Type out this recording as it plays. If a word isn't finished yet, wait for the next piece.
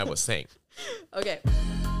I was saying. Okay.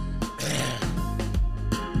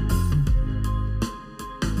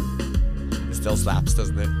 It still slaps,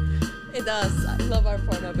 doesn't it? It does. I love our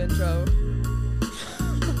Pornhub intro.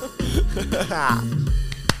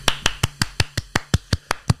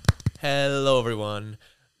 Hello, everyone.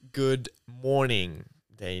 Good morning,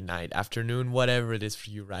 day, night, afternoon, whatever it is for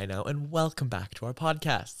you right now, and welcome back to our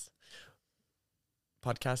podcasts.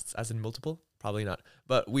 Podcasts as in multiple? Probably not.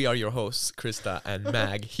 But we are your hosts, Krista and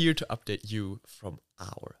Mag, here to update you from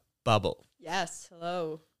our bubble. Yes.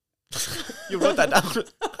 Hello. You wrote that down.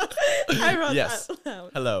 I wrote Yes. that down.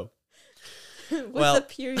 Hello. With Well- a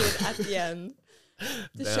period at the end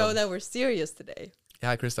to show that we're serious today.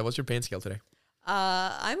 Yeah, Krista, what's your pain scale today?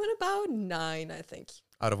 I'm at about 9, I think.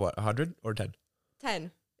 Out of what, 100 or 10?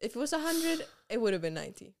 10. If it was 100, it would have been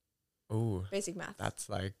 90. Ooh, Basic math. that's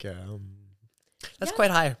like, Yeah. that's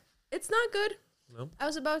quite high. It's not good. No? I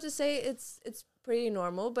was about to say it's pretty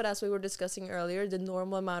normal, but as we were discussing earlier, the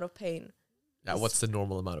normal amount of pain, Yeah, what's the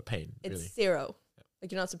normal amount of pain, it's really? 0.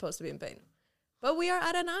 Like, you're not supposed to be in pain. But we are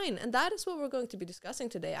at a 9, and that is what we're going to be discussing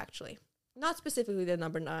today, actually. Not specifically the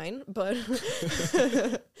number 9, but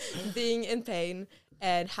being in pain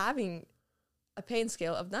and having a pain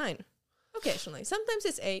scale of 9. Occasionally. Sometimes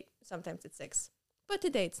it's 8, sometimes it's 6. But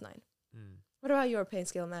today it's 9. Mm. What about your pain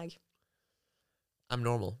scale, Mag? I'm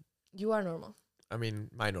normal. You are normal. I mean,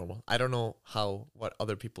 my normal. I don't know what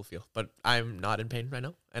other people feel, but I'm not in pain right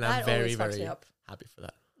now, and That I'm very, always fucks very me up. happy for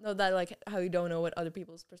that. No, that like how you don't know what other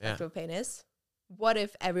people's perspective of pain is. What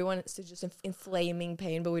if everyone is just inflaming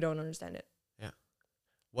pain, but we don't understand it?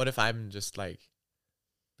 What if I'm just like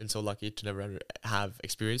been so lucky to never have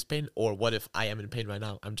experienced pain, or what if I am in pain right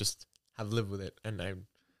now? I'm just have lived with it, and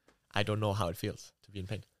I don't know how it feels to be in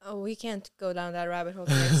pain. Oh, we can't go down that rabbit hole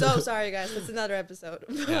today. So sorry, guys. That's another episode.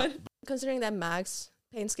 Yeah. But considering that Mag's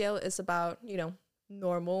pain scale is about,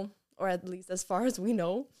 normal, or at least as far as we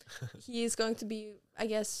know, he is going to be, I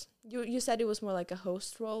guess, you said it was more like a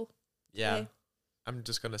host role. Yeah, today. I'm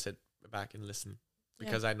just gonna sit back and listen Yeah.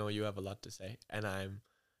 because I know you have a lot to say, and I'm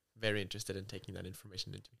very interested in taking that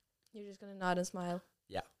information into me. You're just going to nod and smile.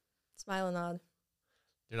 Yeah. Smile and nod.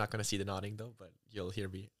 You're not gonna see the nodding though, but you'll hear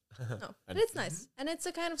me. No, but it's nice. And it's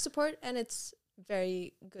a kind of support, and it's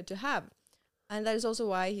very good to have. And that is also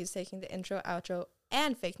why he's taking the intro, outro,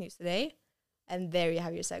 and fake news today. And there you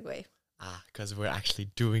have your segue. Because we're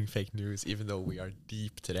actually doing fake news, even though we are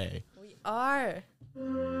deep today. We are.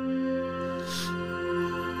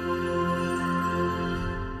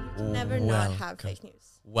 Never not have fake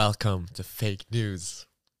news. Welcome to fake news.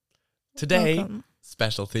 Today, Welcome.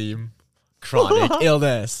 special theme, chronic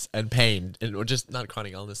illness and pain. Or just not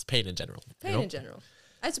chronic illness, pain in general. Pain in general.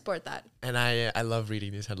 I support that. And I love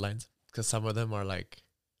reading these headlines because some of them are like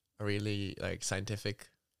really like scientific,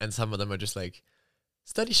 and some of them are just like,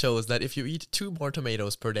 study shows that if you eat 2 more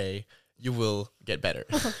tomatoes per day, you will get better.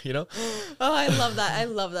 You know? Oh, I love that. I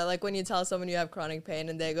love that. Like when you tell someone you have chronic pain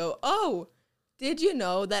and they go, oh, did you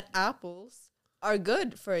know that apples are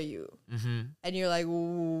good for you? Mm-hmm. And you're like,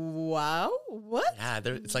 wow, what? Yeah,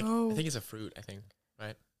 it's like, I think it's a fruit, I think,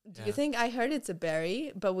 right? Do you think? I heard it's a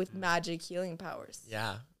berry, but with magic healing powers.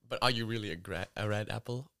 Yeah, but are you really a red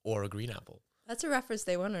apple or a green apple? That's a reference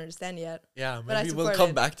they won't understand yet. Yeah, But I maybe we'll support come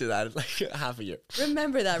it. back to that in like half a year.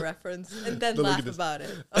 Remember that reference and then Don't look laugh at this. about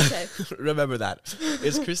it. Okay. Remember that.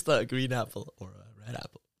 Is Krista a green apple or a red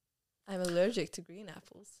apple? I'm allergic to green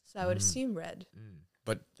apples, so I would assume red.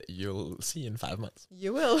 But you'll see in 5 months.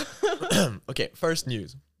 You will. Okay, first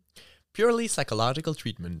news. Purely psychological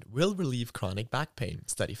treatment will relieve chronic back pain,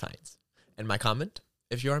 study finds. And my comment,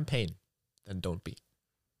 if you're in pain, then don't be.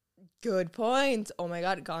 Good point. Oh my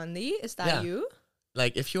God, Gandhi, is that Yeah. you?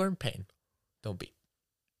 Like, if you're in pain, don't be.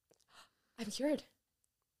 I'm cured.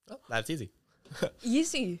 Oh, that's easy.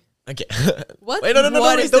 Easy. Okay. What? Wait, no,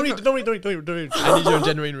 what is don't the read. I need your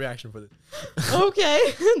genuine reaction for this. Okay,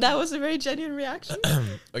 that was a very genuine reaction.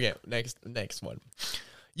 Okay, next one.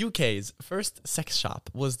 UK's first sex shop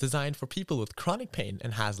was designed for people with chronic pain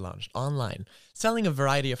and has launched online, selling a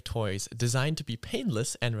variety of toys designed to be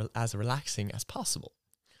painless and as relaxing as possible.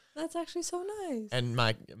 That's actually so nice. And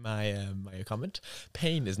my comment: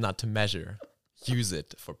 pain is not to measure; use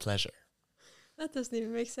it for pleasure. That doesn't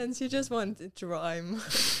even make sense. You just want it to rhyme.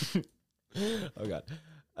 Oh God.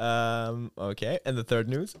 Okay, and the third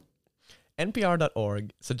news: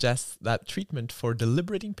 NPR.org suggests that treatment for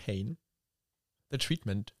deliberating pain, the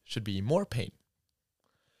treatment should be more pain.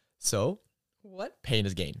 So, What? pain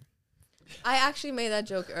is gain. I actually made that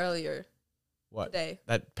joke earlier What? today.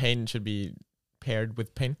 That pain should be paired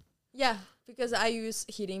with pain? Yeah, because I use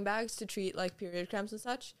heating bags to treat like period cramps and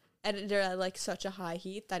such, and they're at like such a high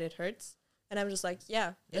heat that it hurts. And I'm just like,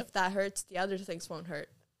 yeah, Yep. if that hurts, the other things won't hurt.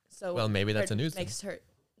 So Well, maybe that's hurt a news thing. makes hurt.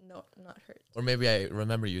 No, not hurt. Or maybe I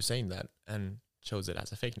remember you saying that and chose it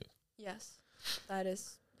as a fake news. Yes, that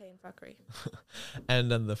is pain fuckery.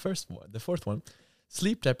 And then the fourth one,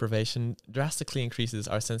 sleep deprivation drastically increases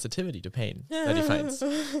our sensitivity to pain, study finds.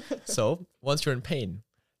 So once you're in pain,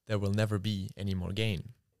 there will never be any more gain.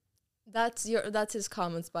 That's his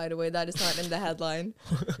comments, by the way. That is not in the headline.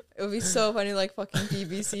 It would be so funny, like fucking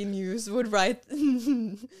BBC News would write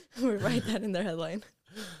that in their headline.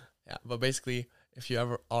 Yeah, but basically, if you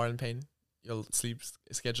ever are in pain, your sleep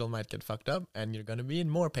schedule might get fucked up, and you're gonna be in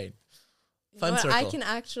more pain. Fun circle.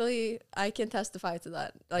 I can testify to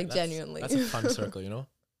that, like That's- genuinely. That's a fun circle, you know.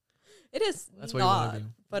 It is That's where you wanna not, be.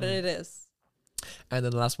 but it is. And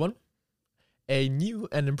then the last one. A new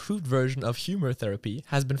and improved version of humor therapy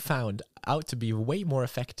has been found out to be a way more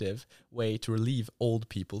effective way to relieve old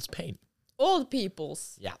people's pain. Old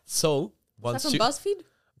people's. Yeah. So Is that from BuzzFeed?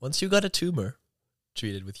 once you got a tumor,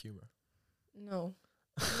 treat it with humor. No.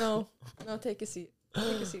 Take a seat.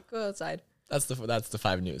 Take a seat. Go outside. That's the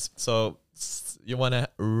 5 news. So you want to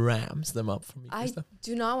rams them up for me, I Krista?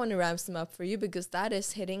 do not want to ramp them up for you because that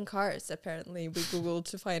is hitting cars. Apparently, we googled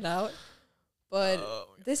to find out. But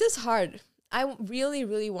this is hard. I really,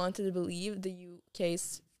 really wanted to believe the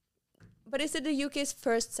UK's. But is it the UK's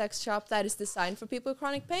first sex shop that is designed for people with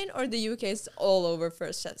chronic pain, or the UK's all over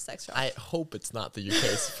first sex shop? I hope it's not the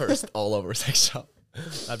UK's first all over sex shop.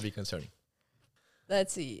 That'd be concerning.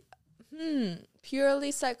 Let's see.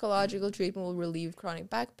 Purely psychological treatment will relieve chronic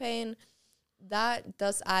back pain. That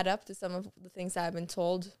does add up to some of the things that I've been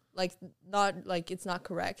told. Like, not like it's not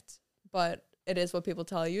correct, but it is what people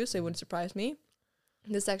tell you, so it wouldn't surprise me.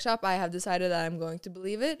 The sex shop, I have decided that I'm going to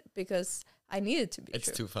believe it because I need it to be It's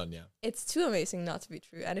true. too fun, yeah. It's too amazing not to be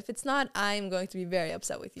true. And if it's not, I'm going to be very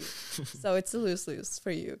upset with you. So it's a lose-lose for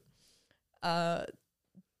you.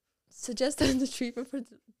 Suggested the treatment for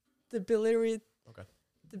the biliary. Okay.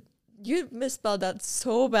 You misspelled that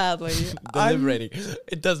so badly. Deliberating.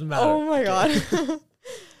 It doesn't matter. Oh my god.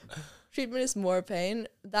 Treatment is more pain.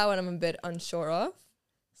 That one I'm a bit unsure of.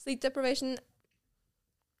 Sleep deprivation.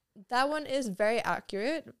 That one is very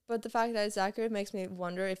accurate, but the fact that it's accurate makes me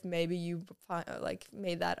wonder if maybe you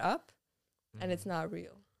made that up, and it's not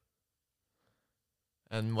real.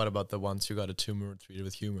 And what about the ones you got a tumor treated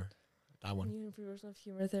with humor? That one. Universal of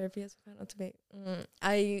humor therapy has found out to be.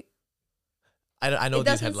 I know It these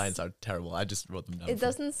doesn't headlines are terrible. I just wrote them down. It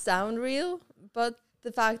doesn't sound real, but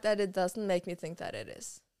the fact that it doesn't make me think that it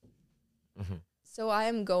is. Mm-hmm. So I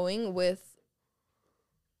am going with.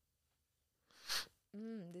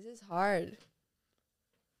 This is hard.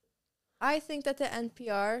 I think that the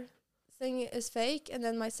NPR thing is fake, and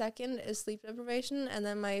then my second is sleep deprivation, and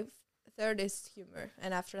then my third is humor,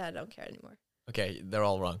 and after that I don't care anymore. Okay, they're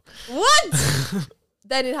all wrong. What?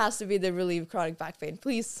 Then it has to be the relieve chronic back pain,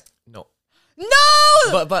 please. No.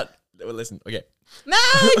 No! But well, listen, okay.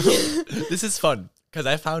 Malik! This is fun because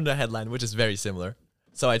I found a headline which is very similar.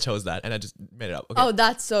 So I chose that and I just made it up. Okay. Oh,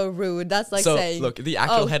 that's so rude. That's like so saying... look, the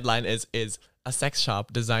actual headline is a sex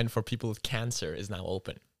shop designed for people with cancer is now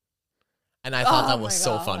open. And I thought that was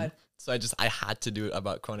so fun. So I had to do it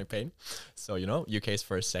about chronic pain. So, UK's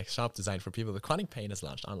first sex shop designed for people with chronic pain is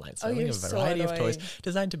launched online, selling a variety of toys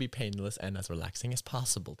designed to be painless and as relaxing as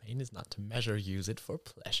possible. Pain is not to measure, use it for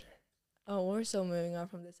pleasure. Oh, we're so moving on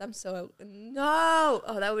from this. I'm so... No!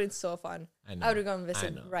 Oh, that would be so fun. I would have gone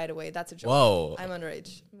visit right away. That's a joke. Whoa. I'm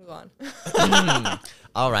underage. Move on.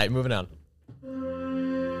 All right, moving on.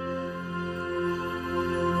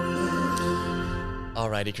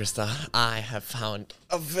 Alrighty, Krista. I have found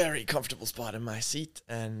a very comfortable spot in my seat,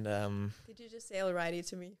 and Did you just say alrighty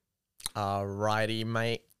to me? Alrighty,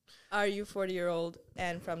 mate. Are you 40-year-old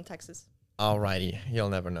and from Texas? Alrighty, you'll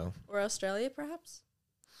never know. Or Australia, perhaps?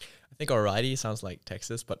 I think alrighty sounds like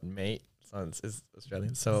Texas, but mate is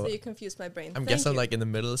Australian. So you confused my brain. I'm guessing like in the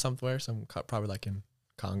middle of somewhere, probably like in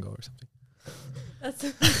Congo or something.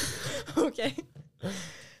 That's okay.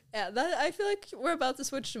 Yeah, I feel like we're about to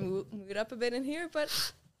switch the mood up a bit in here,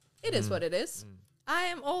 but it is what it is. I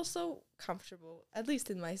am also comfortable, at least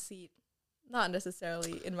in my seat. Not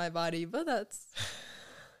necessarily in my body, but that's...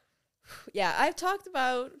 Yeah, I've talked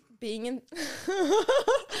about being in...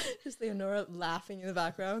 Just Leonora laughing in the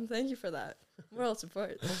background. Thank you for that. Moral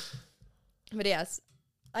support. But yes,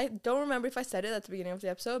 I don't remember if I said it at the beginning of the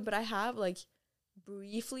episode, but I have like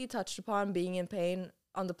briefly touched upon being in pain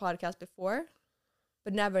on the podcast before,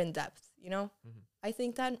 but never in depth, I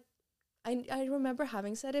think that I remember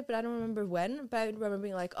having said it, but I don't remember when, but I remember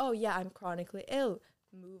being like, oh yeah, I'm chronically ill.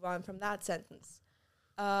 Move on from that sentence.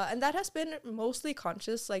 And that has been mostly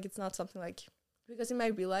conscious. Like, it's not something like because in my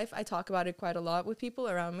real life, I talk about it quite a lot with people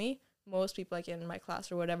around me. Most people, like in my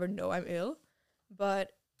class or whatever, know I'm ill.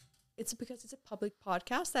 But it's because it's a public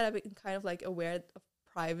podcast that I've been kind of like aware of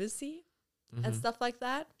privacy and stuff like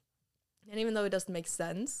that. And even though it doesn't make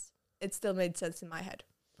sense, it still made sense in my head.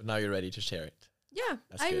 But now you're ready to share it. Yeah,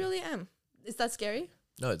 That's I good. really am. Is that scary?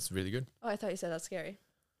 No, it's really good. Oh, I thought you said that's scary.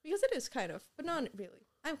 Because it is kind of, but not really.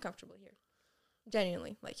 I'm comfortable here.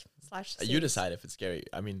 Genuinely, like, slash. You serious. decide if it's scary.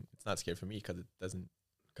 I mean, it's not scary for me because it doesn't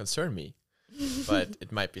concern me, but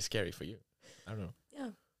it might be scary for you. I don't know. Yeah.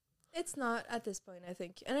 It's not at this point, I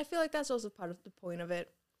think. And I feel like that's also part of the point of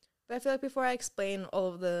it. But I feel like before I explain all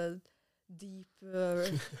of the deep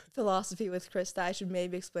philosophy with Krista, I should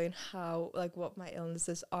maybe explain how, like, what my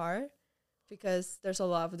illnesses are. Because there's a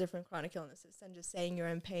lot of different chronic illnesses. And just saying you're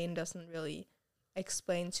in pain doesn't really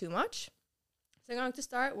explain too much. So I'm going to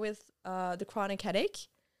start with the chronic headache.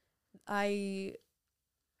 Why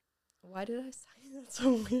did I say that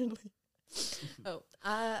so weirdly?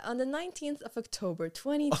 On the 19th of October,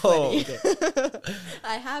 2020. Oh, okay.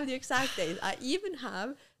 I have the exact date. I even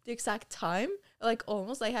have the exact time, like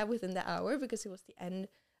almost I have within the hour, because it was the end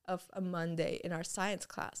of a Monday in our science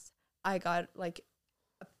class. I got like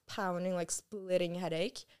a pounding, like splitting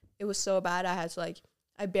headache. It was so bad.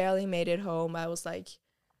 I barely made it home. I was like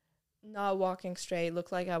not walking straight,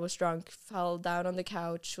 looked like I was drunk, fell down on the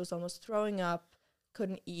couch, was almost throwing up,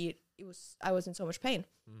 couldn't eat. I was in so much pain.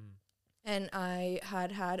 And I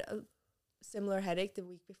had a similar headache the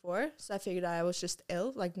week before, so I figured I was just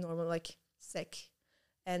ill, like normal, like sick,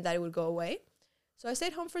 and that it would go away. So I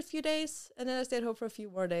stayed home for a few days, and then I stayed home for a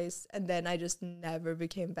few more days, and then I just never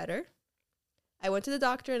became better. I went to the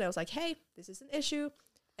doctor, and I was like, hey, this is an issue.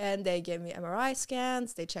 And they gave me MRI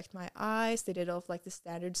scans, they checked my eyes, they did all of like the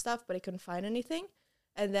standard stuff, but I couldn't find anything.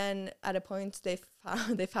 And then at a point, they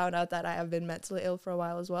found out that I have been mentally ill for a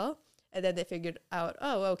while as well. And then they figured out,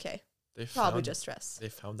 oh, okay, probably just stress. They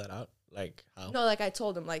found that out? Like, how? No, like I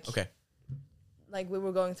told them, like, Okay. like we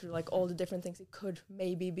were going through like all the different things it could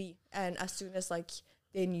maybe be. And as soon as like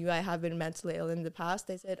they knew I have been mentally ill in the past,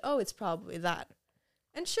 they said, oh, it's probably that.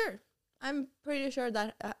 And sure, I'm pretty sure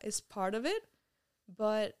that is part of it.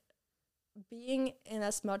 But being in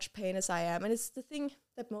as much pain as I am, and it's the thing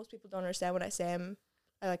that most people don't understand when I say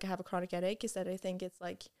I have a chronic headache, is that I think it's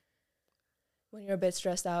like when you're a bit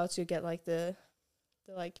stressed out, you get like the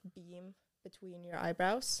like beam between your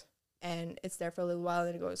eyebrows, and it's there for a little while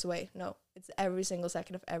and it goes away. No, it's every single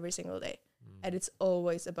second of every single day, and it's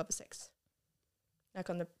always above a 6, like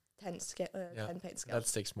on the 10 pain scale. That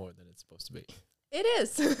sticks more than it's supposed to be. It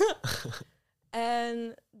is.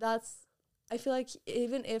 And I feel like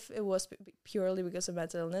even if it was purely because of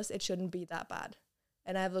mental illness, it shouldn't be that bad.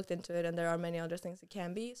 And I've looked into it, and there are many other things it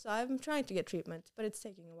can be. So I'm trying to get treatment, but it's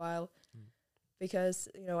taking a while because,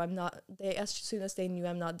 you know, as soon as they knew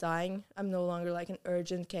I'm not dying, I'm no longer like an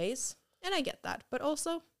urgent case. And I get that. But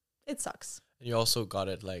also, it sucks. And you also got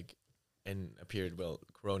it like in a period where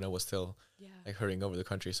Corona was still like hurrying over the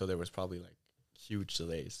country. So there was probably like huge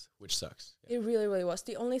delays, which sucks. It really, really was.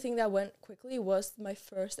 The only thing that went quickly was my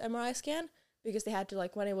first MRI scan, because they had to,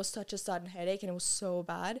 like, when it was such a sudden headache and it was so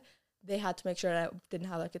bad, they had to make sure that I didn't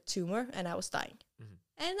have like a tumor and I was dying.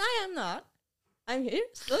 And I am not. I'm here,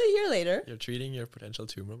 still a year later. You're treating your potential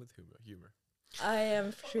tumor with humor. I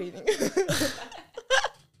am treating.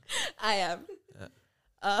 I am.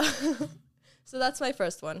 So that's my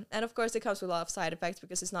first one. And of course it comes with a lot of side effects,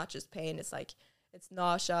 because it's not just pain. It's like, it's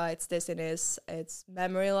nausea, it's dizziness, it's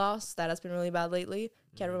memory loss. That has been really bad lately.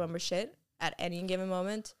 Can't remember shit at any given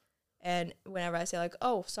moment. And whenever I say like,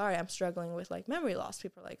 oh, sorry, I'm struggling with like memory loss,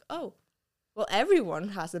 people are like, oh, well, everyone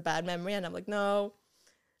has a bad memory. And I'm like, no,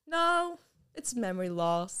 it's memory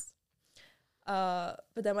loss. But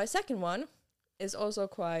then my second one is also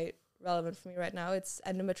quite relevant for me right now. It's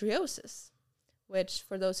endometriosis, which,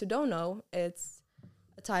 for those who don't know, it's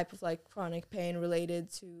a type of like chronic pain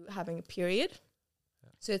related to having a period.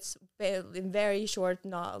 So it's in very short,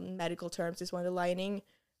 non-medical terms, it's when the lining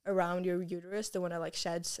around your uterus, the one that like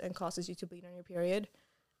sheds and causes you to bleed on your period,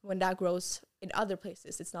 when that grows in other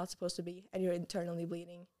places it's not supposed to be, and you're internally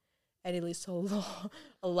bleeding, and it leads to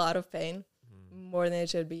a lot of pain, more than it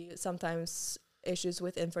should be. Sometimes issues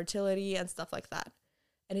with infertility and stuff like that.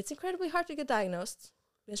 And it's incredibly hard to get diagnosed.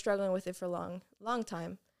 Been struggling with it for a long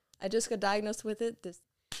time. I just got diagnosed with it.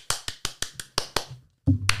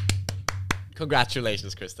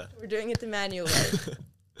 Congratulations, Krista. We're doing it the manual way.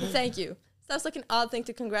 Thank you. Sounds like an odd thing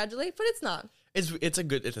to congratulate, but it's not. It's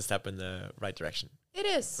a step in the right direction. It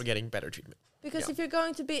is. For getting better treatment. Because if you're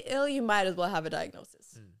going to be ill, you might as well have a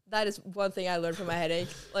diagnosis. That is one thing I learned from my headache.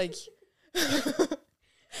 Like, what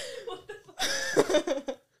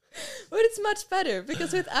it's it's much better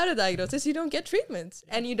because without a diagnosis, you don't get treatment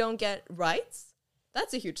and you don't get rights.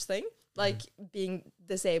 That's a huge thing. Like being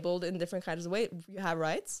disabled in different kinds of ways, you have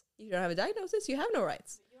rights. If you don't have a diagnosis, you have no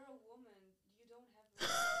rights. You're a woman. You don't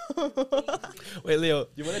have rights. Wait, Leo,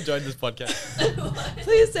 you want to join this podcast?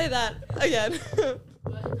 Please say that again.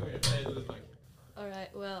 All right.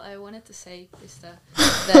 Well, I wanted to say, Krista,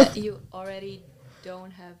 that you already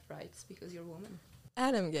don't have rights because you're a woman.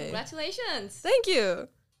 And I'm gay. Congratulations. Thank you.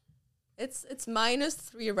 It's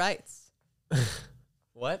 -3 rights.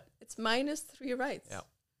 What? It's -3 rights. Yeah.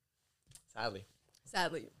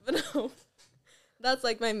 Sadly. But no. That's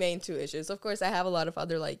like my main 2 issues. Of course, I have a lot of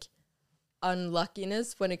other like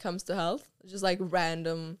unluckiness when it comes to health. Just like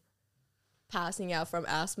random passing out from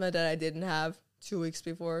asthma that I didn't have 2 weeks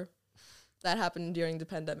before. That happened during the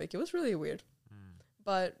pandemic. It was really weird.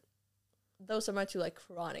 But those are my 2 like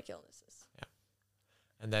chronic illnesses. Yeah.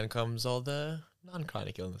 And then comes all the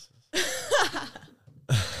non-chronic illnesses.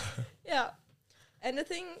 Yeah. And the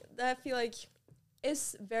thing that I feel like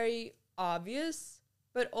is very obvious,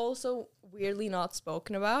 but also weirdly not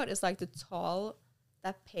spoken about is like the toll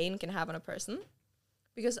that pain can have on a person.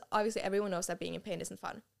 Because obviously everyone knows that being in pain isn't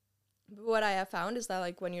fun. But what I have found is that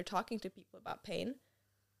like when you're talking to people about pain,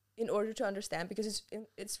 in order to understand, because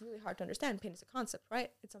it's really hard to understand, pain is a concept,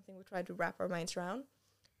 right? It's something we try to wrap our minds around.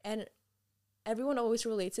 And everyone always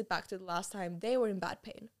relates it back to the last time they were in bad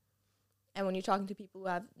pain. And when you're talking to people who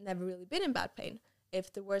have never really been in bad pain,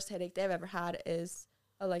 if the worst headache they've ever had is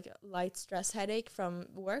a like light stress headache from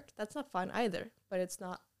work, that's not fun either. But it's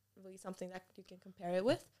not really something that you can compare it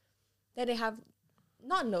with. Then they have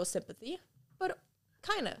not no sympathy, but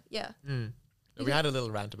kind of, yeah. We had a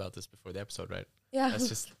little rant about this before the episode, right? Yeah. That's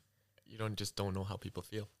just, you don't know how people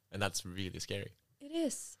feel. And that's really scary. It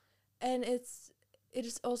is. And it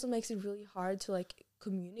just also makes it really hard to like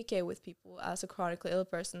communicate with people as a chronically ill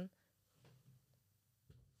person.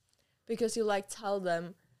 Because you like tell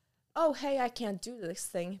them, oh, hey, I can't do this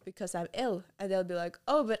thing because I'm ill. And they'll be like,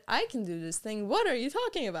 oh, but I can do this thing. What are you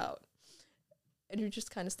talking about? And you're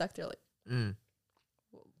just kind of stuck there like,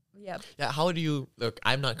 yeah. Yeah, how do you, look,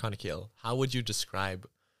 I'm not chronically ill. How would you describe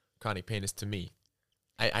chronic pain is to me?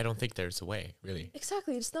 I don't think there's a way, really.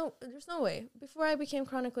 Exactly. There's no way. Before I became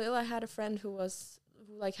chronically ill, I had a friend who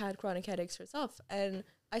had chronic headaches herself. And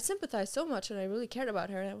I sympathized so much and I really cared about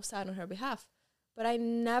her and I was sad on her behalf. But I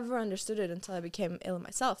never understood it until I became ill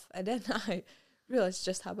myself. And then I realized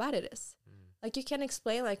just how bad it is. Like, you can't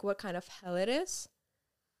explain, like, what kind of hell it is.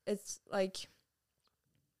 It's, like,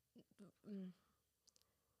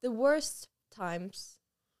 the worst times,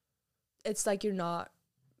 it's like you're not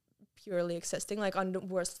purely existing. Like, on the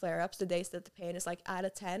worst flare-ups, the days that the pain is, like, out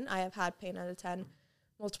of 10. I have had pain out of 10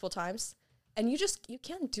 multiple times. And you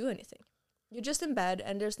can't do anything. You're just in bed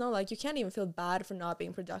and there's no like, you can't even feel bad for not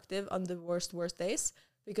being productive on the worst days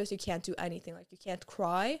because you can't do anything. Like you can't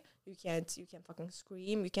cry, you can't fucking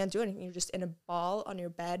scream, you can't do anything. You're just in a ball on your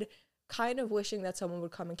bed, kind of wishing that someone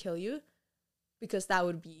would come and kill you because that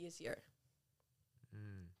would be easier.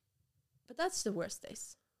 But that's the worst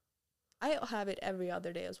days. I have it every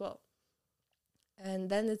other day as well. And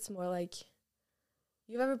then it's more like,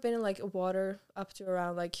 you've ever been in like a water up to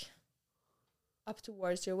around like up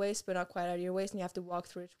towards your waist, but not quite out of your waist, and you have to walk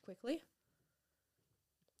through it quickly.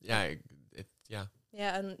 Yeah,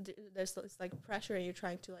 Yeah, and there's it's like pressure, and you're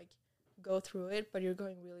trying to like go through it, but you're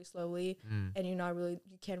going really slowly, and you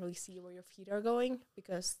can't really see where your feet are going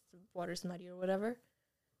because the water's muddy or whatever.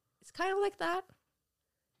 It's kind of like that.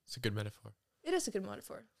 It's a good metaphor. It is a good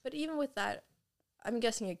metaphor, but even with that, I'm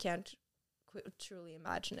guessing you can't truly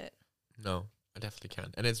imagine it. No, I definitely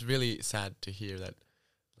can't, and it's really sad to hear that.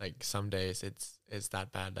 Like some days it's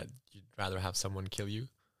that bad that you'd rather have someone kill you.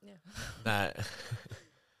 Yeah. That's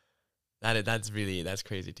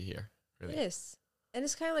crazy to hear. Really. It is. And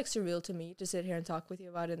it's kind of like surreal to me to sit here and talk with you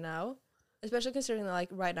about it now. Especially considering that like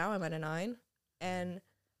right now I'm at a 9 and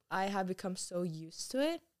I have become so used to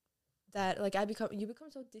it that like you become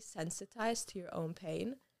so desensitized to your own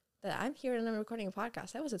pain that I'm here and I'm recording a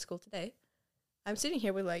podcast. I was at school today. I'm sitting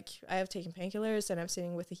here with like, I have taken painkillers and I'm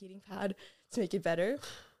sitting with a heating pad to make it better.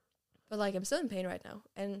 But like, I'm still in pain right now.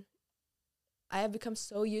 And I have become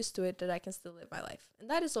so used to it that I can still live my life. And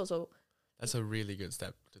that is also... That's a really good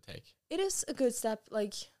step to take. It is a good step,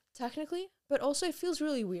 like, technically. But also it feels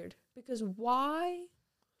really weird. Because why...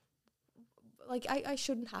 Like, I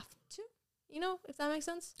shouldn't have to. You know, if that makes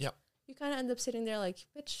sense? Yeah. You kind of end up sitting there like,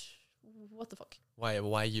 bitch, what the fuck?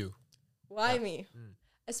 Why you? Why me?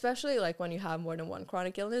 Especially like when you have more than one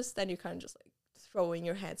chronic illness, then you're kind of just like throwing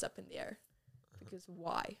your hands up in the air. Because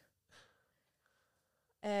why?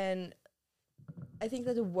 And I think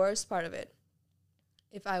that the worst part of it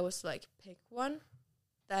if I was to, like, pick one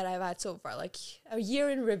that I've had so far, like a year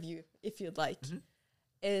in review, if you'd like,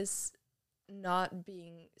 is not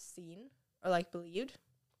being seen or, like, believed,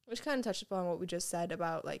 which kind of touched upon what we just said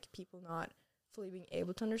about, like, people not fully being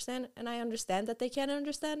able to understand. And I understand that they can't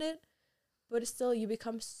understand it, but it's still, you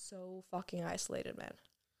become so fucking isolated, man.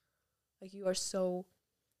 Like, you are so...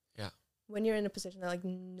 Yeah. When you're in a position that, like,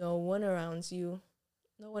 no one around you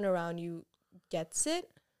gets it,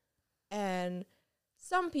 and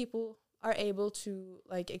some people are able to,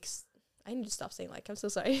 like, I need to stop saying like, I'm so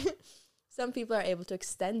sorry. Some people are able to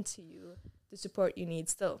extend to you the support you need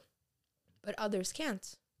still, but others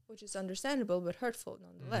can't, which is understandable but hurtful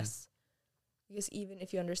nonetheless. Because even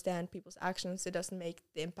if you understand people's actions, it doesn't make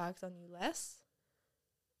the impact on you less.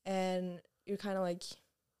 And you're kind of like,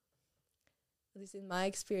 at least in my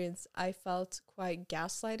experience, I felt quite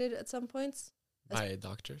gaslighted at some points. By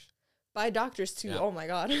doctors? By doctors too, oh my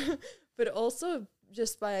God. But also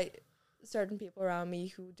just by certain people around me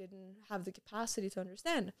who didn't have the capacity to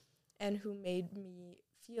understand and who made me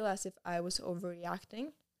feel as if I was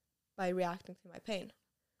overreacting by reacting to my pain.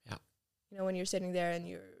 Yeah. You know, when you're sitting there and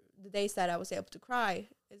the days that I was able to cry,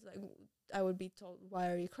 it's like I would be told, why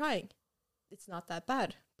are you crying? It's not that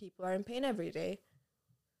bad. People are in pain every day.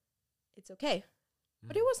 It's okay.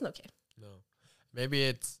 But it wasn't okay. No. Maybe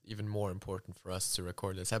it's even more important for us to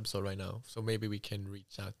record this episode right now. So maybe we can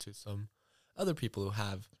reach out to some other people who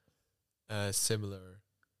have similar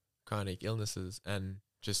chronic illnesses and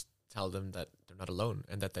just tell them that they're not alone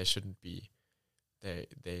and that they shouldn't be.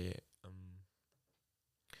 They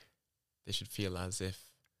should feel as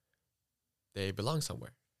if they belong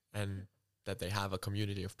somewhere and that they have a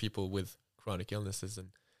community of people with chronic illnesses.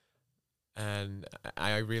 And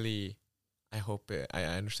I hope I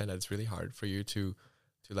understand that it's really hard for you to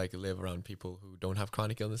like live around people who don't have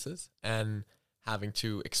chronic illnesses and having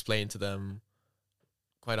to explain to them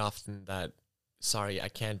quite often that, sorry, I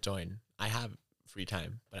can't join. I have free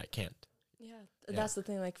time, but I can't. Yeah, that's the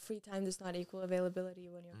thing. Like, free time does not equal availability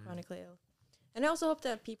when you're chronically ill. And I also hope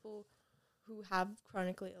that people who have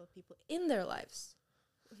chronically ill people in their lives,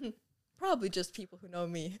 probably just people who know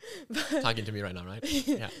me. Talking to me right now, right?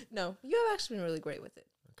 Yeah. No, you have actually been really great with it.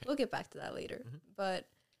 Okay. We'll get back to that later. But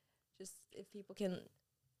just if people can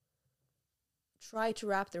try to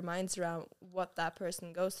wrap their minds around what that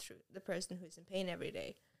person goes through, the person who's in pain every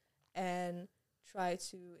day, and try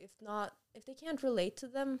to, if they can't relate to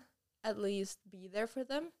them, at least be there for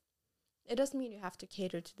them. It doesn't mean you have to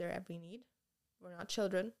cater to their every need. We're not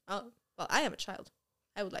children. Well, I am a child.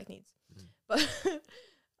 I would like needs. But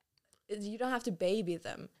you don't have to baby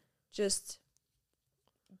them. Just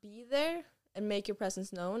be there and make your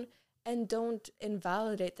presence known, and don't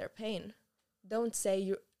invalidate their pain. Don't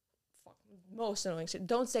say most annoying shit.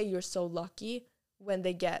 Don't say you're so lucky when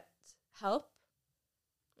they get help.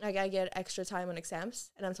 Like, I get extra time on exams,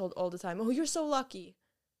 and I'm told all the time, "Oh, you're so lucky."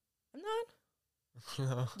 I'm not.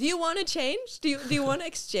 No. Do you want to change? Do you want to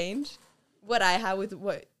exchange what I have with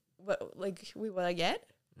what I get?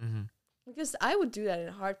 Mm-hmm. Because I would do that in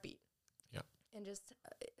a heartbeat. Yeah. And just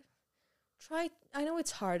try. I know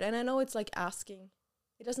it's hard, and I know it's like asking.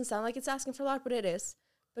 It doesn't sound like it's asking for a lot, but it is.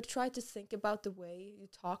 But try to think about the way you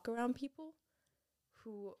talk around people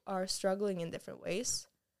who are struggling in different ways.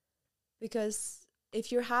 Because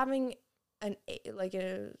if you're having a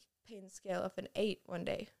pain scale of an 8 one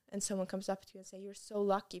day, and someone comes up to you and say, "You're so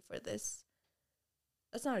lucky for this,"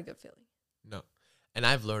 that's not a good feeling. No. And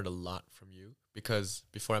I've learned a lot from you, because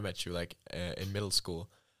before I met you, like in middle school,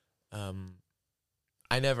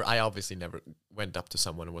 I obviously never went up to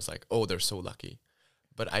someone and was like, "Oh, they're so lucky."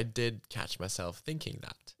 But I did catch myself thinking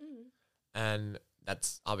that. And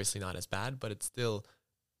that's obviously not as bad, but it's still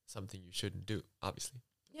something you shouldn't do, obviously.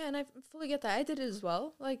 Yeah, and I fully get that. I did it as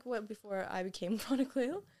well, like before I became chronically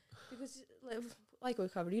ill. Because, like we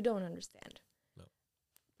covered, you don't understand. No.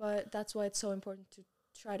 But that's why it's so important to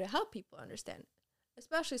try to help people understand.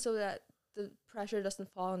 Especially so that the pressure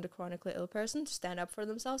doesn't fall on the chronically ill person to stand up for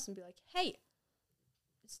themselves and be like, "Hey,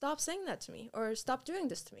 stop saying that to me," or "Stop doing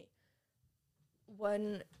this to me."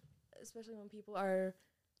 Especially when people are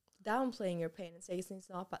downplaying your pain and saying it's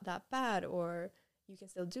not that bad, or you can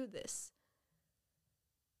still do this.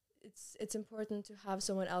 It's important to have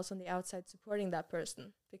someone else on the outside supporting that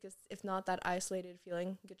person, because if not, that isolated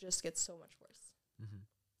feeling just gets so much worse. Mm-hmm.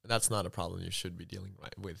 That's not a problem you should be dealing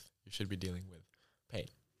with. You should be dealing with pain,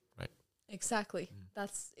 right? Exactly.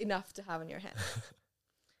 That's enough to have in your head.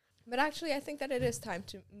 But actually, I think that it is time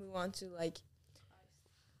to move on to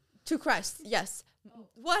to Christ. Yes.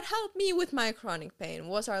 What helped me with my chronic pain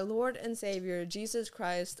was our Lord and Savior, Jesus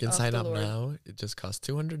Christ. You can sign up now. It just costs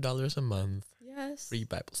 $200 a month. Yes. Free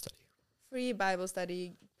Bible study. free Bible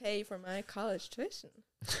study, pay for my college tuition.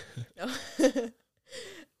 No.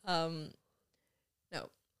 No.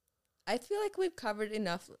 I feel like we've covered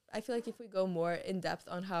enough. I feel like if we go more in depth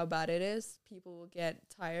on how bad it is, people will get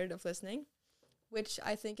tired of listening, which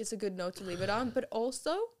I think is a good note to leave it on. But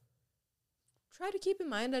also, try to keep in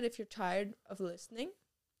mind that if you're tired of listening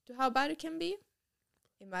to how bad it can be,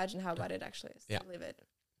 imagine how bad it actually is. Yeah. Live it.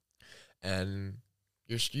 And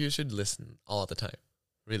you should listen all the time.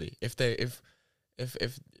 Really, if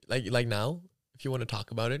like now, if you want to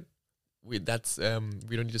talk about it, we don't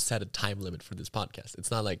need to set a time limit for this podcast.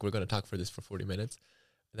 It's not like we're going to talk for this for 40 minutes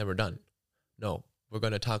and then we're done. No, we're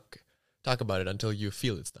going to talk about it until you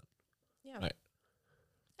feel it's done. Yeah. Right.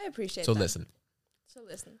 I appreciate So that. listen. So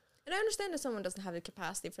listen. And I understand that someone doesn't have the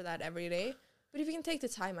capacity for that every day, but if you can take the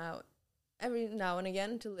time out every now and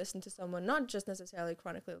again to listen to someone, not just necessarily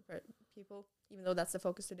chronically ill people, even though that's the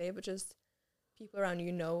focus today, but just people around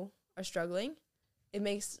you know are struggling, it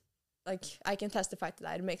makes, like, I can testify to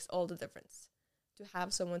that. It makes all the difference to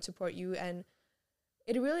have someone support you. And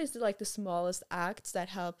it really is like the smallest acts that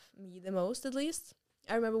help me the most, at least.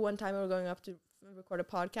 I remember one time we were going up to record a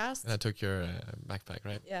podcast. And I took your backpack,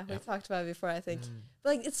 right? Yeah, we talked about it before, I think. Mm. But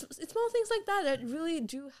like, it's small things like that that really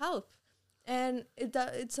do help. And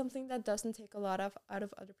it's something that doesn't take a lot out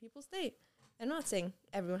of other people's day. I'm not saying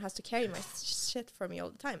everyone has to carry my shit for me all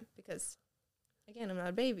the time, because, again, I'm not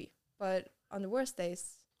a baby. But on the worst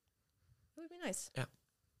days, it would be nice. Yeah.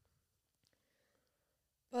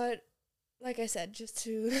 But, like I said, just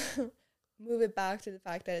to move it back to the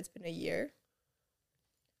fact that it's been a year,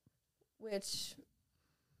 which...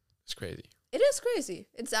 It's crazy. It is crazy.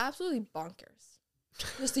 It's absolutely bonkers.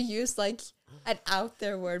 Just to use, like, an out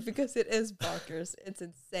there word, because it is bonkers. It's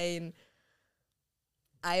insane.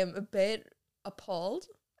 I am a bit appalled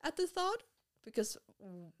at the thought, because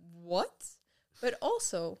what? But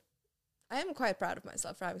also, I am quite proud of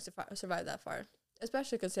myself for having survived that far,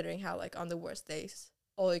 especially considering how, like, on the worst days,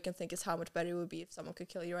 all you can think is how much better it would be if someone could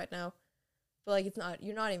kill you right now. But, like,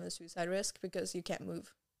 you're not even a suicide risk because you can't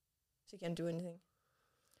move. So you can't do anything.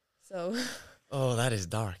 So... Oh, that is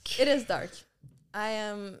dark. It is dark.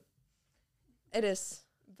 It is.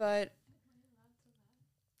 But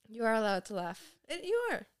you are allowed to laugh. You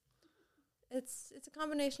are. It's a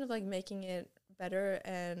combination of, like, making it better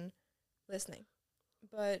and listening.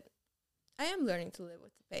 But I am learning to live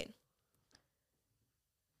with the pain.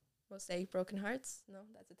 We'll say broken hearts. No,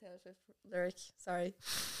 that's a Taylor Swift lyric. Sorry.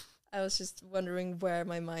 I was just wondering where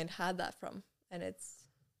my mind had that from. And it's...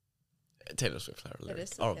 Taylor Swift lyric.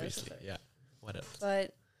 is a Taylor Obviously, Swift yeah. What else?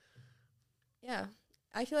 But, yeah.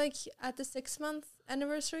 I feel like at the 6-month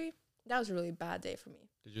anniversary, that was a really bad day for me.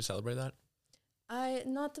 Did you celebrate that?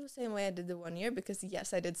 Not the same way I did the 1 year, because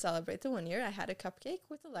yes, I did celebrate the 1 year. I had a cupcake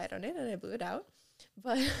with a light on it and I blew it out.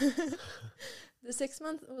 But the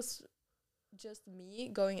 6-month was just me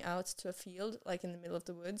going out to a field, like in the middle of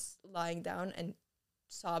the woods, lying down and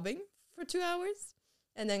sobbing for 2 hours,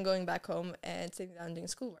 and then going back home and sitting down and doing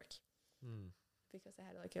schoolwork. Because I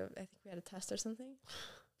had I think we had a test or something.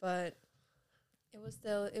 But that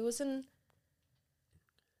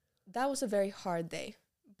was a very hard day.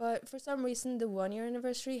 But for some reason, the 1 year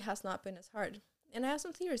anniversary has not been as hard. And I have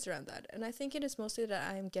some theories around that. And I think it is mostly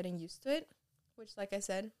that I am getting used to it, which, like I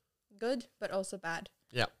said, good, but also bad.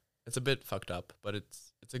 Yeah. It's a bit fucked up, but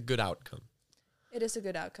it's a good outcome. It is a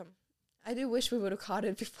good outcome. I do wish we would have caught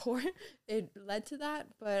it before it led to that,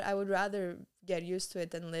 but I would rather get used to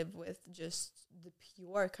it than live with just the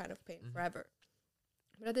pure kind of pain forever.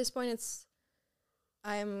 But at this point,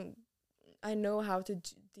 I know how to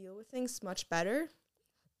deal with things much better,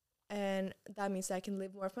 and that means I can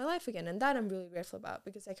live more of my life again, and that I'm really grateful about,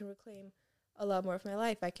 because I can reclaim a lot more of my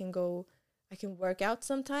life. I can work out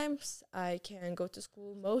sometimes. I can go to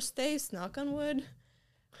school most days, knock on wood.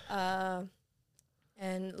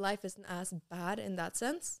 And life isn't as bad in that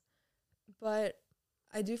sense. But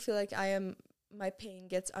I do feel like my pain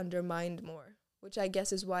gets undermined more, which I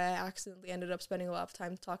guess is why I accidentally ended up spending a lot of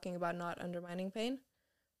time talking about not undermining pain.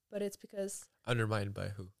 But it's because... Undermined by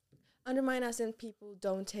who? Undermine as in people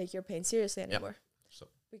don't take your pain seriously anymore. So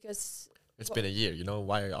because... It's been a year,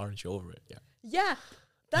 why aren't you over it? Yeah. Yeah,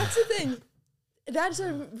 that's the thing. That's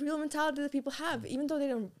a real mentality that people have, even though they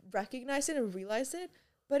don't recognize it and realize it.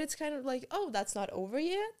 But it's kind of like, oh, that's not over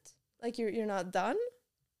yet? Like, you're not done?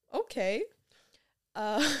 Okay.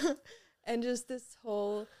 And just this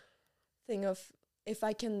whole thing of, if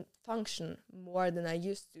I can function more than I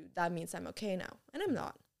used to, that means I'm okay now. And I'm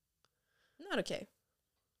not. I'm not okay.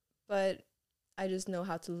 But I just know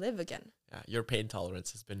how to live again. Yeah, your pain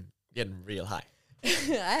tolerance has been getting real high.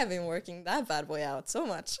 I have been working that bad boy out so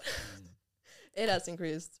much. It has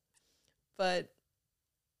increased. but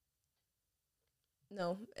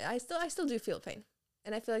no, I still do feel pain,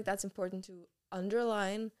 and I feel like that's important to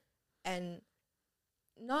underline, and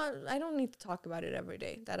not. I don't need to talk about it every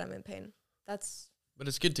day that I'm in pain. But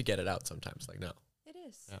it's good to get it out sometimes, like now. It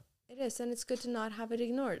is. Yeah. It is, and it's good to not have it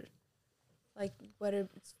ignored. Like whether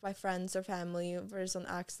it's by friends or family, whether it's on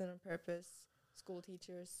accident or purpose, school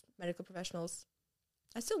teachers, medical professionals,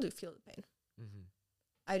 I still do feel the pain. Mm-hmm.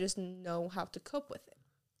 I just know how to cope with it.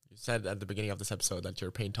 You said at the beginning of this episode that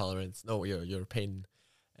your pain tolerance, your pain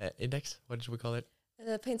index, what should we call it?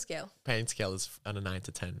 The pain scale. Pain scale is on a 9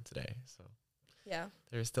 to 10 today. So Yeah.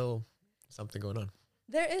 there's still something going on.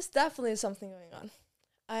 There is definitely something going on.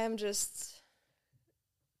 I am just,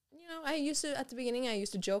 I used to, at the beginning, I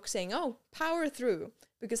used to joke saying, oh, power through,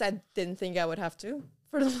 because I didn't think I would have to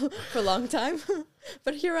for a long time.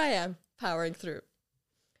 But here I am, powering through.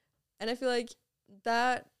 And I feel like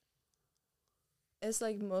that is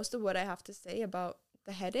like most of what I have to say about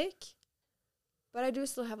the headache. But I do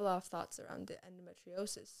still have a lot of thoughts around the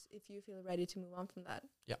endometriosis, if you feel ready to move on from that.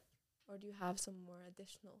 Yeah. Or do you have some more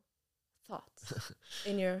additional thoughts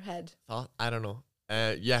in your head? I don't know.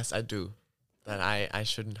 Yes, I do. That I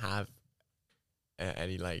shouldn't have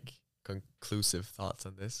any like conclusive thoughts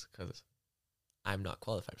on this because I'm not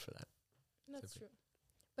qualified for that. That's true.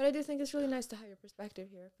 But I do think it's really nice to have your perspective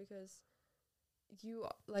here because you,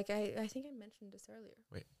 like, I think I mentioned this earlier.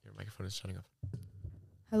 Wait, your microphone is shutting off.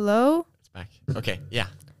 Hello? It's back. Okay, yeah.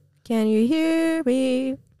 Can you hear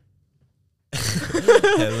me?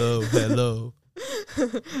 Hello.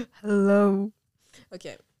 Hello.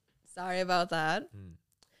 Okay. Sorry about that. Mm.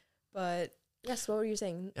 But yes, what were you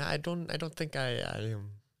saying? Yeah, I don't think I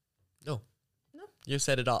no. No. You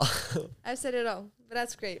said it all. I've said it all, but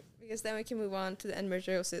that's great because then we can move on to the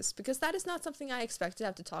endometriosis because that is not something I expect to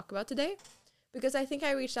have to talk about today because I think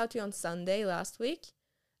I reached out to you on Sunday last week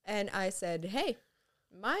and I said, hey,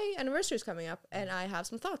 my anniversary is coming up and I have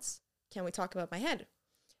some thoughts. Can we talk about my head?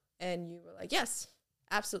 And you were like, yes,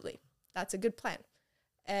 absolutely. That's a good plan.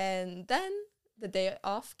 And then the day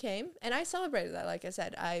off came and I celebrated that. Like I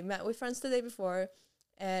said, I met with friends the day before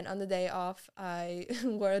and on the day off, I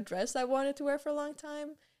wore a dress I wanted to wear for a long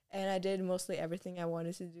time and I did mostly everything I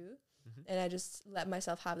wanted to do. Mm-hmm. And I just let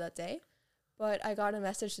myself have that day. But I got a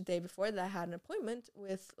message the day before that I had an appointment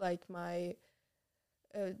with like my,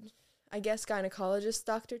 I guess, gynecologist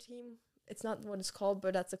doctor team. It's not what it's called,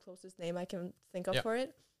 but that's the closest name I can think of for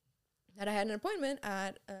it. That I had an appointment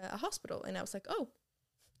at a hospital. And I was like, oh,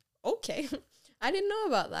 okay. I didn't know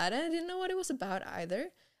about that. And I didn't know what it was about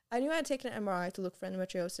either. I knew I had taken an MRI to look for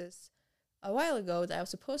endometriosis a while ago that I was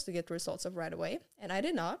supposed to get the results of right away. And I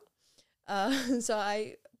did not. So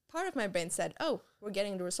part of my brain said, oh, we're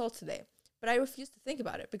getting the results today. But I refused to think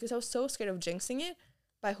about it because I was so scared of jinxing it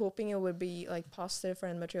by hoping it would be like positive for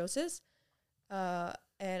endometriosis.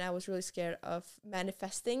 And I was really scared of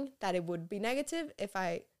manifesting that it would be negative if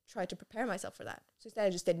I tried to prepare myself for that. So instead I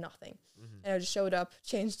just did nothing. Mm-hmm. And I just showed up,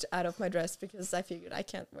 changed out of my dress because I figured I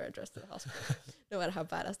can't wear a dress to the hospital, no matter how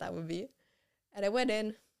badass that would be. And I went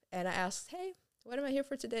in and I asked, hey, what am I here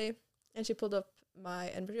for today? And she pulled up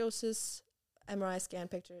my endometriosis MRI scan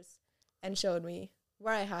pictures and showed me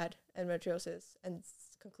where I had endometriosis and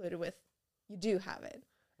concluded with, you do have it.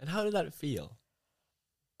 And how did that feel?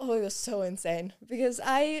 Oh, it was so insane because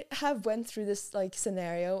I have went through this like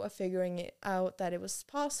scenario of figuring it out that it was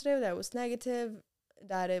positive, that it was negative,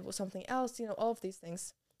 that it was something else, all of these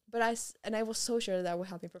things. But I was so sure that would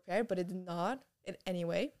help me prepare, but it did not in any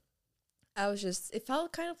way. It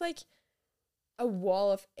felt kind of like a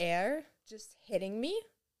wall of air just hitting me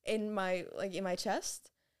in my chest.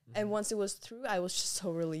 Mm-hmm. And once it was through, I was just so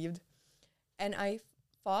relieved. And I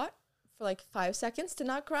fought for like 5 seconds to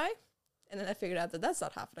not cry. And then I figured out that that's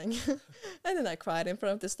not happening. And then I cried in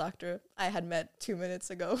front of this doctor I had met 2 minutes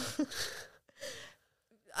ago.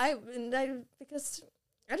 Because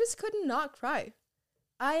I just could not cry.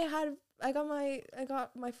 I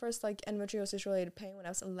got my first like endometriosis related pain when I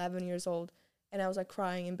was 11 years old, and I was like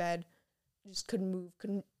crying in bed. Just couldn't move,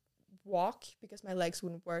 couldn't walk because my legs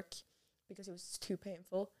wouldn't work because it was too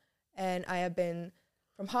painful. And I have been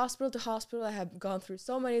from hospital to hospital. I have gone through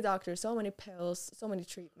so many doctors, so many pills, so many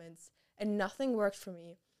treatments. And nothing worked for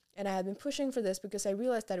me. And I had been pushing for this because I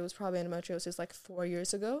realized that it was probably endometriosis like 4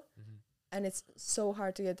 years ago. Mm-hmm. And it's so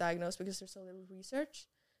hard to get diagnosed because there's so little research.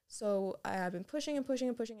 So I have been pushing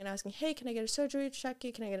and asking, hey, can I get a surgery to check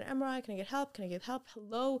it? Can I get an MRI? Can I get help? Can I get help?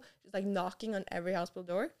 Hello? Just like knocking on every hospital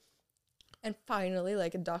door. And finally,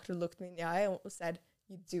 like a doctor looked me in the eye and said,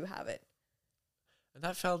 you do have it. And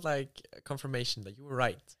that felt like a confirmation that you were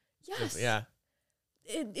right. Yes. Yeah.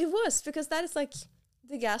 It was because that is like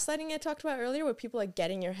the gaslighting I talked about earlier, where people like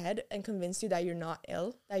get in your head and convince you that you're not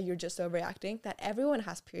ill, that you're just overreacting, that everyone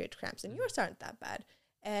has period cramps and yours aren't that bad.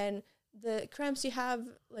 And the cramps you have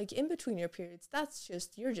like in between your periods, that's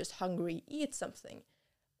just, you're just hungry, eat something.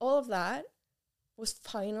 All of that was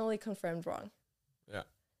finally confirmed wrong. Yeah.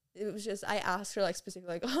 It was just, I asked her like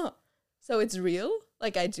specifically like, oh, so it's real?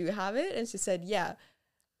 Like I do have it? And she said, yeah.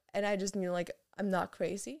 And I just knew like, I'm not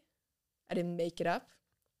crazy. I didn't make it up.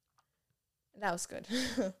 That was good.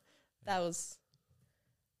 That was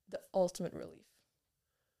the ultimate relief.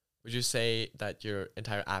 Would you say that your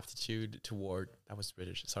entire attitude toward, that was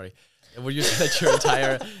British, sorry. Would you say that your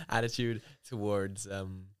entire attitude towards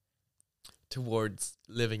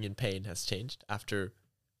living in pain has changed after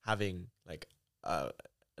having like an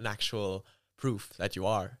actual proof that you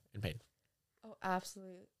are in pain? Oh,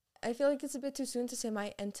 absolutely. I feel like it's a bit too soon to say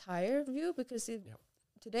my entire view because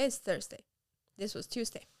today is Thursday. This was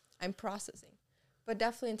Tuesday. I'm processing. But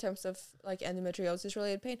definitely in terms of like endometriosis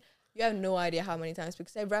related pain, you have no idea how many times,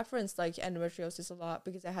 because I referenced like endometriosis a lot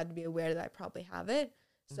because I had to be aware that I probably have it.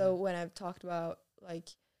 So when I've talked about like,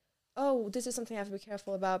 oh, this is something I have to be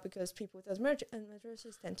careful about because people with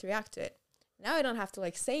endometriosis tend to react to it. Now I don't have to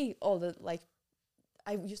like say all the like,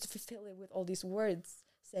 I used to fulfill it with all these words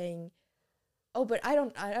saying, oh, but I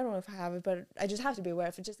don't know if I have it, but I just have to be aware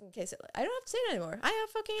of it just in case. I don't have to say it anymore. I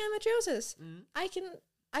have fucking endometriosis.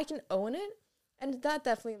 I can own it. And that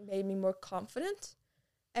definitely made me more confident.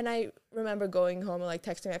 And I remember going home and like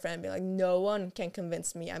texting my friend and being like, no one can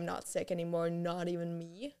convince me I'm not sick anymore, not even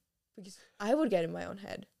me. Because I would get in my own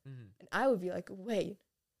head. And I would be like, wait,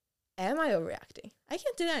 am I overreacting? I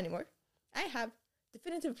can't do that anymore. I have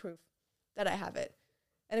definitive proof that I have it.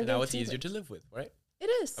 And now it's easier to live with, right? It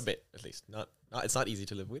is. A bit, at least. Not it's not easy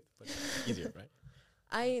to live with, but easier, right?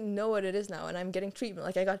 I know what it is now, and I'm getting treatment.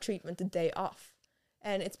 Like, I got treatment the day off.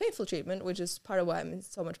 And it's painful treatment, which is part of why I'm in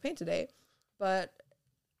so much pain today. But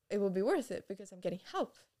it will be worth it because I'm getting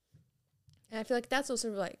help. And I feel like that's also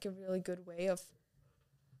like a really good way of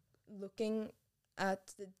looking at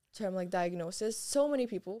the term like diagnosis. So many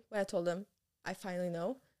people, when I told them I finally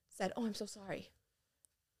know, said, oh, I'm so sorry.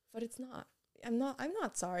 But it's not. I'm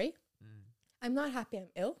not sorry. I'm not happy I'm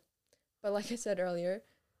ill. But like I said earlier,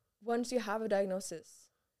 once you have a diagnosis,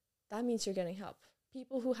 that means you're getting help.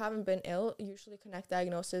 People who haven't been ill usually connect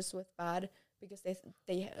diagnosis with bad because they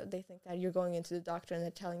think that you're going into the doctor and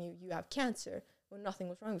they're telling you you have cancer when nothing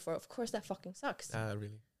was wrong before. Of course, that fucking sucks.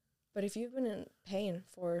 Really. But if you've been in pain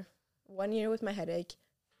for 1 year with my headache,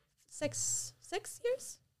 6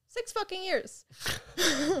 fucking years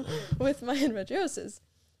with my endometriosis,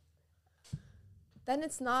 then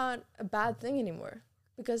it's not a bad thing anymore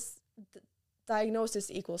because diagnosis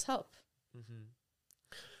equals help.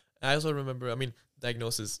 I also remember, I mean,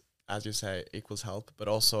 diagnosis, as you say, equals help, but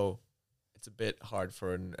also it's a bit hard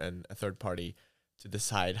for a third party to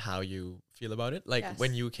decide how you feel about it. Like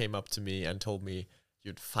when you came up to me and told me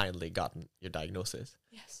you'd finally gotten your diagnosis,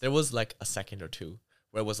 there was like a second or two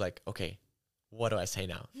where it was like, okay, what do I say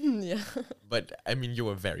now? But I mean, you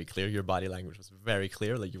were very clear. Your body language was very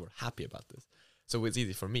clear. Like you were happy about this. So it's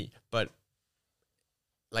easy for me. But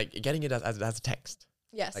like getting it as a text.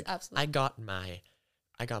 Yes, like, absolutely.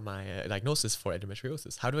 I got my diagnosis for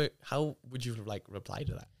endometriosis. How would you like reply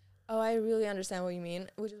to that? Oh, I really understand what you mean,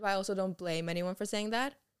 which is why I also don't blame anyone for saying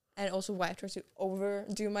that. And also why I try to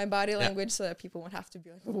overdo my body language so that people won't have to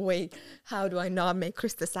be like, wait, how do I not make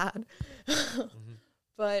Krista sad?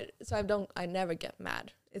 But so I never get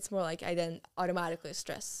mad. It's more like I then automatically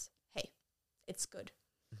stress, hey, it's good.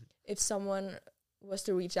 If someone was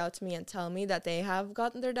to reach out to me and tell me that they have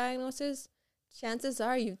gotten their diagnosis, chances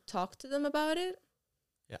are you've talked to them about it.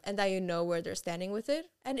 And that you know where they're standing with it.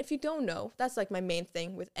 And if you don't know, that's like my main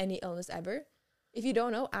thing with any illness ever. If you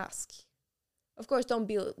don't know, ask. Of course,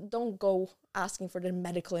 don't go asking for the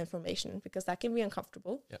medical information because that can be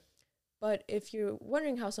uncomfortable. But if you're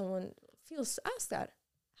wondering how someone feels, ask that.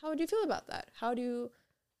 How would you feel about that? How do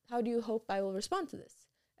you hope I will respond to this?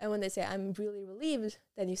 And when they say I'm really relieved,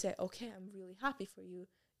 then you say, okay, I'm really happy for you.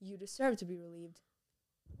 You deserve to be relieved.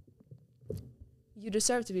 You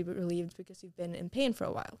deserve to be relieved because you've been in pain for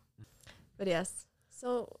a while. But yes,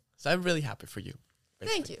 so I'm really happy for you.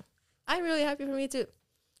 Basically. Thank you. I'm really happy for me too.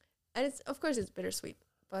 And it's of course it's bittersweet,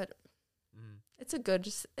 but it's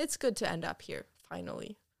good to end up here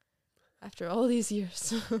finally after all these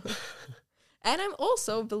years. And I'm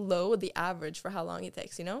also below the average for how long it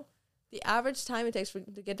takes, you know? The average time it takes to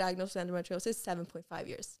get diagnosed with endometriosis is 7.5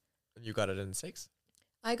 years. And you got it in 6?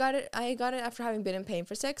 I got it after having been in pain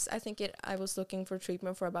for 6. I think I was looking for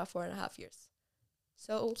treatment for about 4.5 years.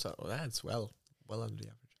 So that's well under the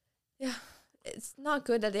average. Yeah. it's not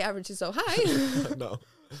good that the average is so high, No.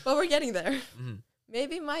 but we're getting there. Mhm.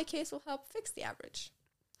 Maybe my case will help fix the average.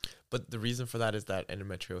 But the reason for that is that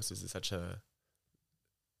endometriosis is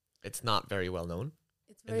it's not very well known.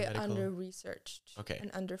 It's In the very medical- under-researched Okay.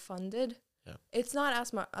 and underfunded. Yeah. It's not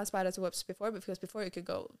as bad as it was before, because before you could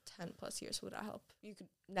go 10 plus years without help. You could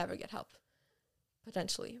never get help,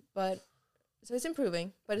 potentially. But so it's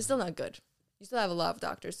improving, but it's still not good. You still have a lot of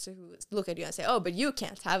doctors who look at you and say, oh, but you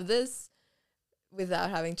can't have this, without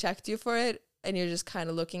having checked you for it. And you're just kind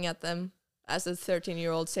of looking at them as a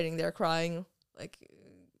 13-year-old sitting there crying, like,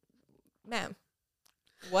 ma'am,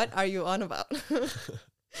 what are you on about?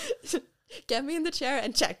 Get me in the chair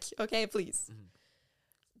and check, okay, please. Mhm.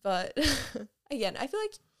 But again, I feel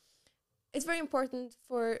like it's very important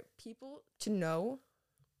for people to know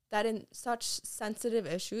that in such sensitive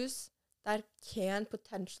issues that can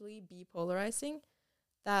potentially be polarizing,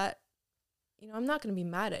 that, I'm not going to be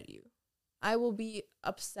mad at you. I will be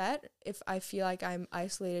upset if I feel like I'm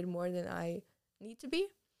isolated more than I need to be.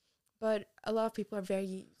 But a lot of people are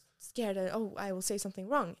very scared that, oh, I will say something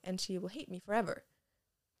wrong and she will hate me forever.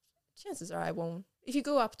 Chances are I won't. If you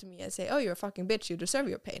go up to me and say, oh, you're a fucking bitch, you deserve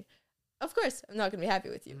your pain, of course, I'm not going to be happy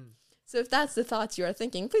with you. Mm. So if that's the thoughts you are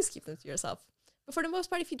thinking, please keep them to yourself. But for the most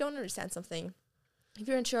part, if you don't understand something, if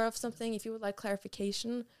you're unsure of something, if you would like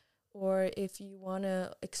clarification, or if you want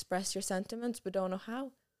to express your sentiments but don't know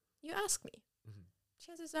how, you ask me. Mhm.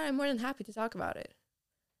 Chances are I'm more than happy to talk about it.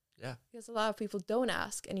 Yeah. Because a lot of people don't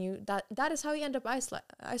ask, and that is how you end up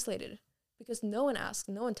isolated. Because no one asks,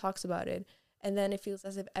 no one talks about it, and then it feels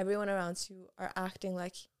as if everyone around you are acting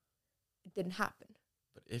like it didn't happen.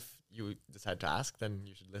 But if you decide to ask, then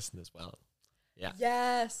you should listen as well. Yeah.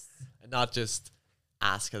 Yes. And not just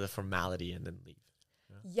ask as a formality and then leave.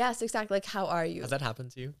 Yes, exactly. Like, how are you? Has that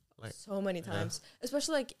happened to you? Like, So many times.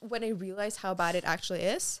 Especially like when I realize how bad it actually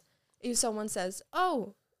is. If someone says,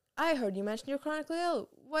 oh, I heard you mentioned you're chronically ill.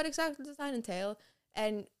 What exactly does that entail?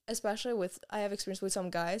 And especially I have experience with some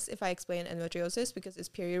guys, if I explain endometriosis because it's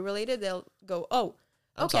period related, they'll go, oh,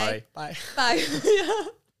 I'm okay. sorry. Bye. Bye. Yeah.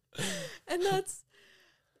 And that's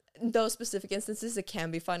those specific instances, it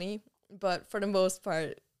can be funny. But for the most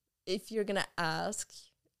part, if you're going to ask,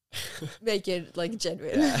 make it like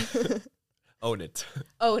genuine. Yeah. Own it.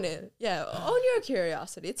 Own it. Yeah. Own your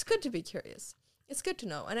curiosity. It's good to be curious. It's good to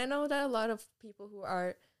know. And I know that a lot of people who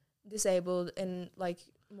are disabled in like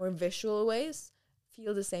more visual ways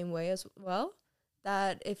feel the same way as well.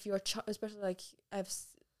 That if your especially like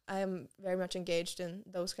I am very much engaged in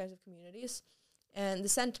those kinds of communities, and the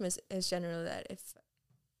sentiment is generally that if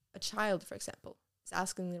a child, for example, is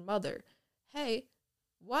asking their mother, "Hey,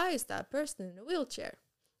 why is that person in a wheelchair?"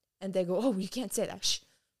 and they go, "Oh, you can't say that." Shh.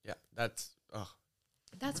 Yeah. That's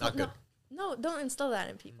That's not what. good. No, don't instill that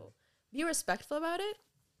in people. Be respectful about it.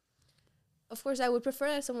 Of course, I would prefer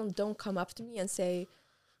that someone don't come up to me and say,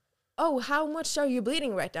 "Oh, how much are you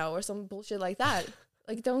bleeding right now?" or some bullshit like that.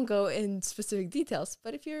 Like, don't go in specific details.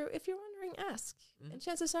 But if you're wondering, ask. Mhm. And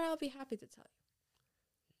chances are I'll be happy to tell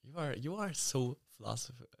you. You are so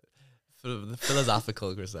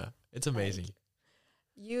philosophical, Krista. It's amazing.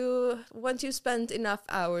 Once you spend enough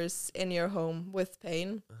hours in your home with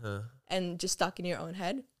pain Uh-huh. and just stuck in your own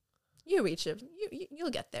head, you reach it. You'll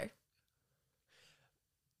get there.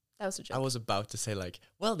 That was a joke. I was about to say like,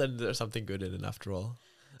 well, then there's something good in it after all.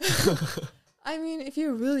 I mean, if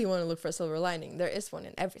you really want to look for a silver lining, there is one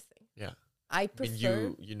in everything. Yeah. I I prefer.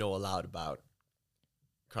 mean, you know a lot about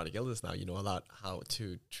chronic illness now. You know a lot how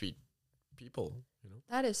to treat people. You know.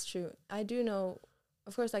 That is true. I do know,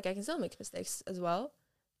 of course, like I can still make mistakes as well,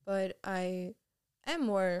 but I am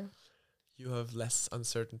more. You have less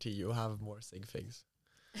uncertainty. You have more sig figs.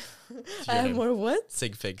 I am more what?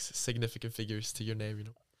 Sig figs, significant figures to your name. You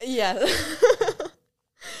know. Yeah.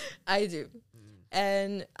 I do. Mm.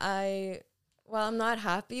 And while I'm not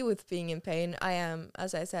happy with being in pain, I am,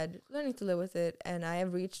 as I said, learning to live with it. And I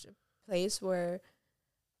have reached a place where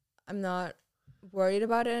I'm not worried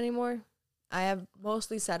about it anymore. I have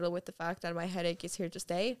mostly settled with the fact that my headache is here to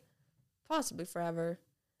stay, possibly forever.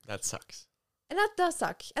 That sucks. And that does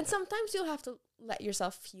suck. And sometimes you'll have to let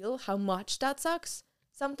yourself feel how much that sucks.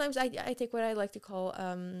 Sometimes I take what I like to call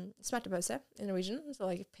smertepause in Norwegian, so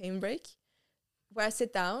like a pain break, where I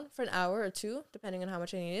sit down for an hour or two, depending on how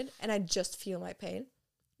much I needed, and I just feel my pain.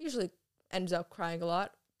 Usually ends up crying a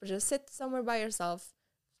lot, but just sit somewhere by yourself,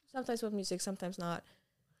 sometimes with music, sometimes not,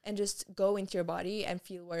 and just go into your body and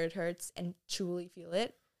feel where it hurts and truly feel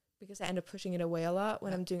it, because I end up pushing it away a lot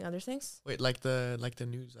when I'm doing other things. Wait, like the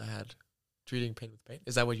news I had, treating pain with pain.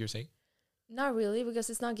 Is that what you're saying? Not really, because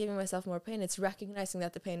it's not giving myself more pain. It's recognizing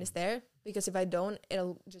that the pain is there, because if I don't,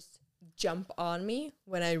 it'll just jump on me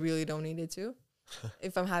when I really don't need it to.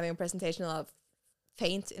 If I'm having a presentation, I'll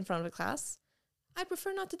faint in front of the class. I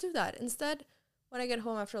prefer not to do that. Instead, when I get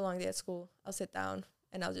home after a long day at school, I'll sit down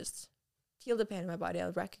and I'll just feel the pain in my body.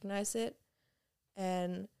 I'll recognize it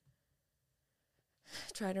and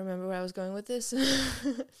try to remember where I was going with this.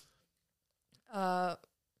 I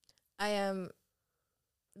am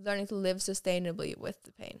learning to live sustainably with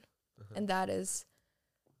the pain. And that is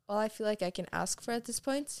all I feel like I can ask for at this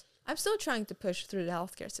point. I'm still trying to push through the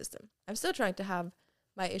healthcare system. I'm still trying to have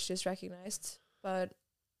my issues recognized, but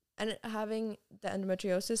and having the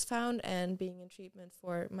endometriosis found and being in treatment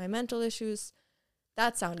for my mental issues,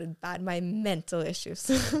 that sounded bad, my mental issues.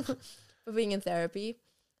 But being in therapy,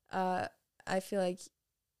 I feel like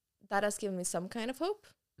that has given me some kind of hope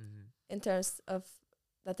in terms of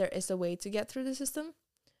that there is a way to get through the system.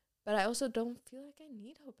 But I also don't feel like I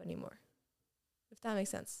need hope anymore, if that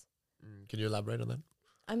makes sense. Can you elaborate on that?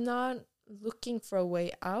 I'm not looking for a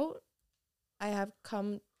way out. I have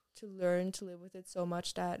come to learn to live with it so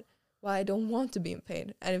much that, well, I don't want to be in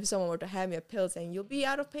pain. And if someone were to hand me a pill saying, you'll be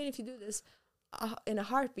out of pain if you do this, in a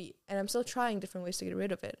heartbeat, and I'm still trying different ways to get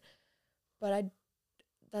rid of it. But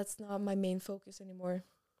that's not my main focus anymore,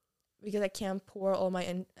 because I can't pour all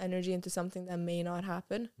my energy into something that may not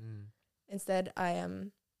happen. Instead, I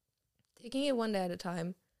am taking it one day at a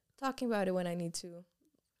time, talking about it when I need to,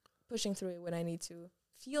 pushing through it when I need to,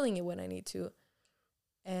 feeling it when I need to,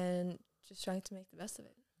 and just trying to make the best of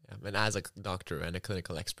it. Yeah, and as a doctor and a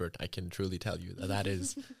clinical expert, I can truly tell you that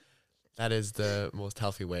is that is the most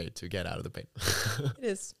healthy way to get out of the pain. It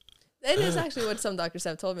is. It is actually what some doctors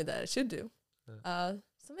have told me that I should do. So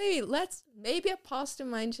maybe a positive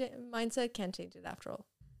mindset can change it after all.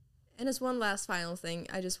 And as one last final thing,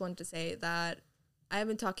 I just want to say that I have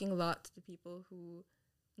been talking a lot to the people who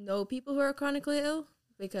know people who are chronically ill,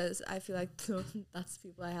 because I feel like that's the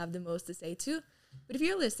people I have the most to say to. But if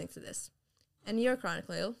you're listening to this and you're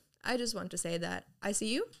chronically ill, I just want to say that I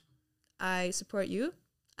see you, I support you,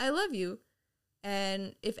 I love you,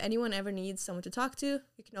 and if anyone ever needs someone to talk to,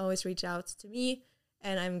 you can always reach out to me,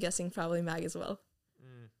 and I'm guessing probably Mag as well.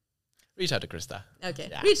 Reach out to Krista. Okay,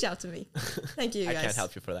 yeah. Reach out to me. Thank you, guys. I can't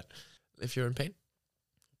help you for that. If you're in pain,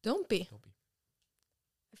 don't be.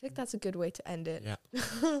 I think that's a good way to end it. Yeah.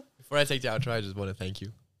 Before I take the outro, I just want to thank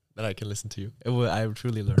you that I can listen to you. I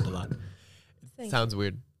truly learned a lot. It sounds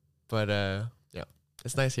weird, but yeah,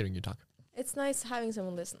 it's nice hearing you talk. It's nice having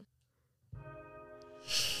someone listen.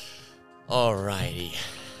 Alrighty.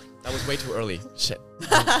 That was way too early. Shit.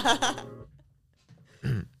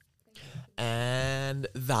 And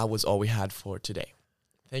that was all we had for today.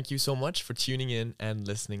 Thank you so much for tuning in and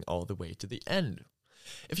listening all the way to the end.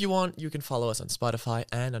 If you want, you can follow us on Spotify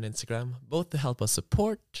and on Instagram, both to help us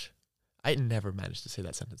support. I never managed to say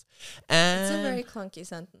that sentence. And it's a very clunky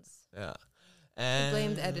sentence. Yeah. And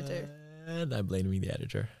blame the editor. And I'm blaming the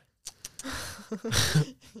editor.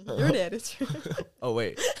 You're the editor. Oh,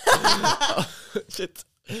 wait. Oh, shit.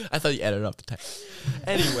 I thought you edited up the text.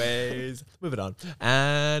 Anyways, moving on.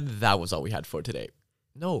 And that was all we had for today.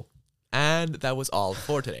 And that was all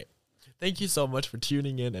for today. Thank you so much for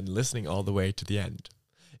tuning in and listening all the way to the end.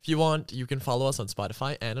 If you want, you can follow us on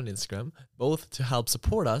Spotify and on Instagram, both to help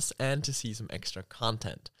support us and to see some extra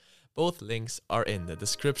content. Both links are in the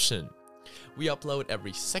description. We upload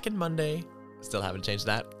every second Monday. Still haven't changed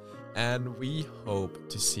that. And we hope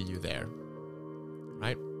to see you there.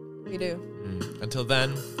 Right? We do. Until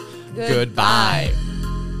then, Goodbye. goodbye.